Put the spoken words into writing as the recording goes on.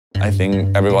I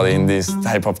think everybody in this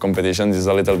type of competition is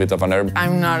a little bit of a nerd.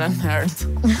 I'm not a nerd.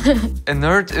 A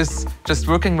nerd is just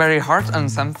working very hard on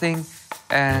something,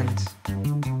 and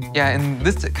yeah, in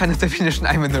this kind of definition,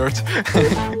 I'm a nerd.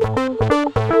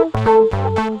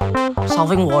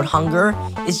 Solving world hunger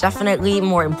is definitely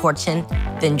more important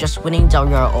than just winning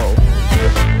WRO.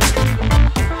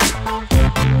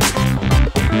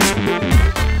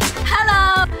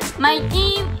 Hello, my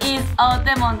team is a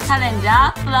Demon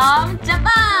Challenger from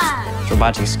Japan.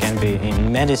 Robotics can be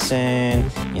in medicine,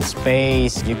 in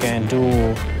space. You can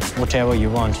do whatever you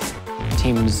want.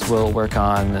 Teams will work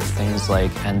on things like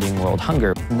ending world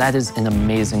hunger. And that is an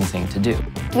amazing thing to do.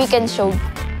 We can show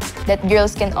that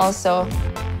girls can also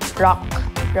rock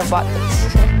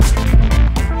robotics.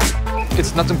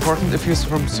 It's not important if he's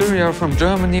from Syria or from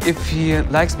Germany. If he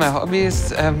likes my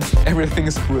hobbies, everything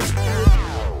is cool.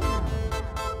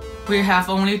 We have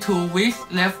only 2 weeks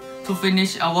left to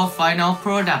finish our final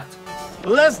product.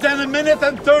 Less than 1 minute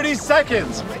and 30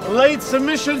 seconds. Late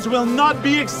submissions will not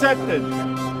be accepted.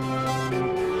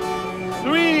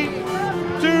 3,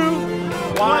 2,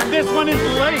 1. This one is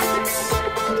late.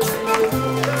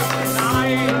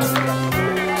 9.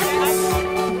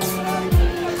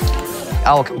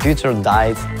 Our computer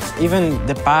died. Even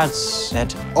the parts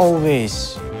that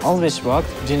always worked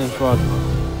didn't work.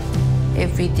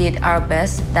 If we did our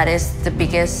best, that is the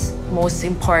biggest, most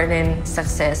important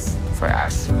success for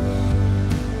us.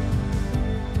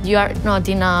 You are not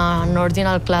in an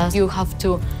ordinary class. You have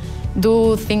to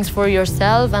do things for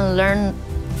yourself and learn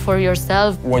for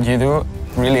yourself. What you do,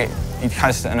 really, it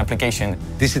has an application.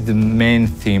 This is the main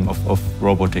theme of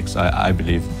robotics, I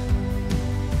believe,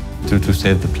 to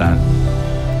set the plan.